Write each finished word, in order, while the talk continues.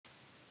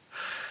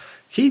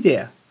Hey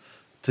there!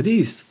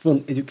 Today's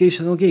fun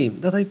educational game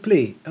that I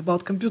play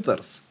about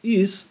computers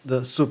is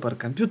the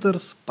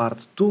Supercomputers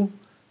Part 2,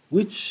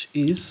 which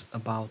is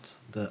about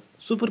the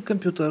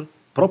supercomputer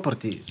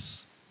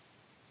properties.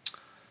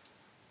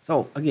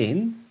 So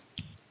again,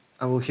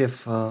 I will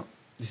have,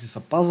 this is a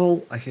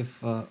puzzle, I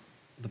have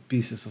the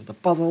pieces of the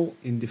puzzle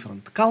in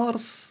different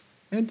colors,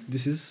 and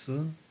this is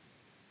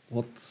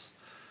what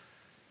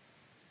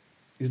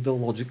is the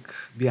logic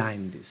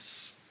behind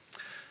this.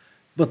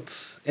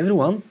 But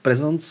everyone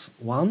presents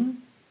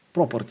one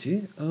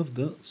property of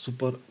the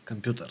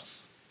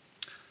supercomputers.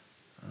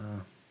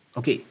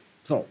 Okay,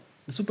 so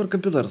the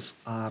supercomputers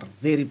are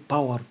very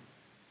power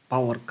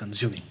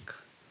consuming,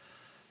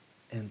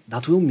 and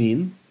that will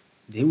mean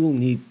they will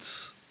need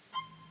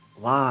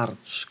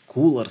large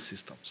cooler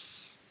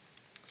systems.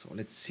 So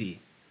let's see.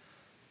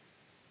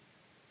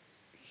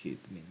 Heat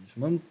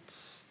management.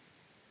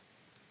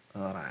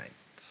 All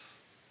right.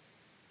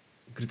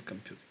 Grid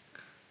computing.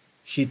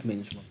 Heat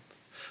management.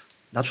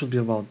 That should be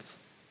about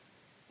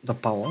the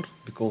power,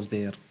 because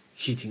they are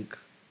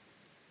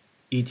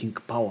eating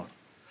power.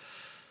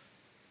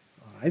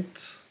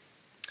 Alright.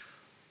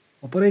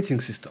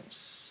 Operating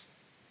systems.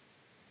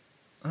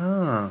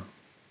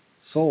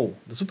 So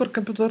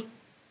the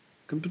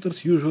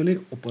computers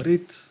usually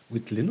operate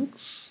with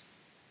Linux.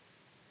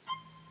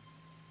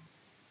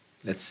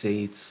 Let's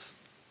say it's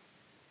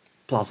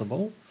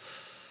plausible.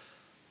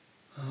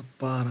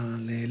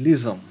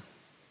 Parallelism.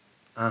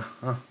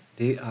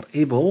 They are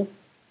able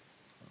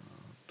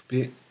to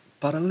be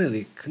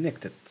parallelly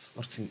connected,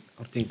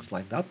 or things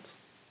like that.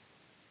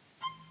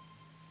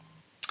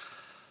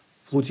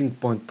 Floating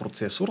point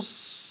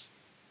processors,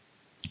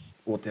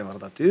 whatever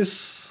that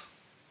is,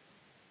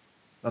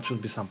 that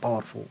should be some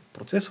powerful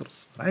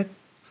processors, right?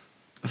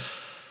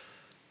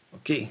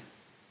 Okay.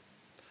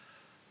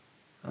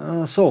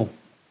 So,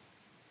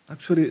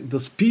 actually, the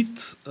speed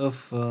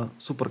of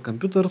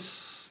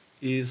supercomputers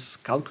is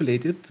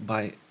calculated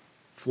by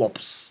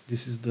flops.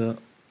 This is the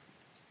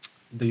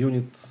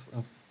unit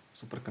of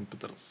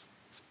supercomputers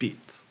speed,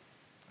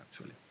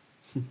 actually.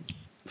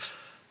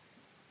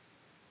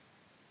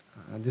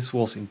 This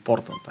was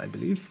important, I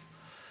believe.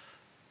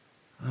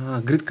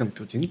 Grid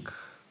computing.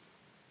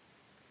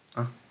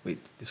 Wait,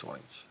 this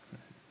orange.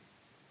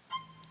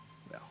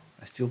 Well,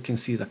 I still can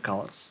see the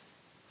colors.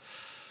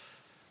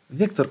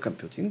 Vector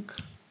computing.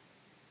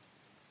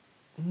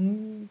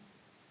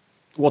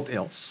 What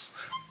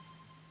else?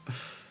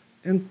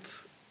 And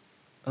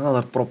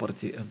another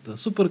property of the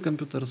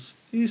supercomputers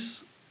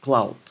is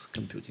cloud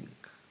computing.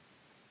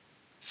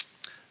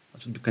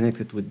 That should be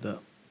connected with the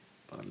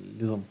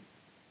parallelism.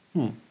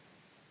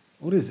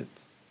 Or is it?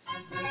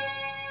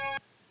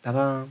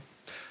 Ta-da!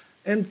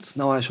 And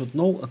now I should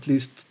know at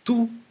least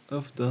two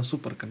of the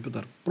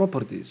supercomputer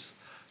properties,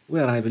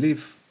 where I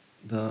believe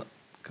the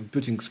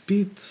computing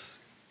speed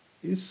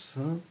is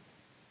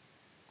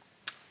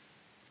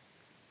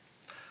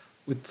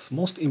with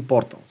most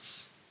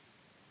importance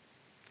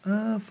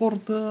for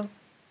the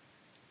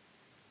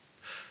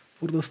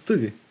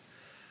study.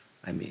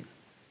 I mean,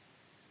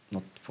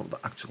 not for the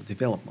actual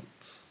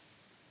development.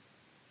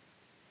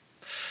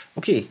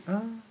 Okay,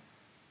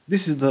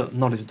 this is the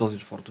knowledge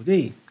dosage for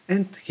today,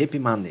 and happy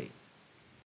Monday.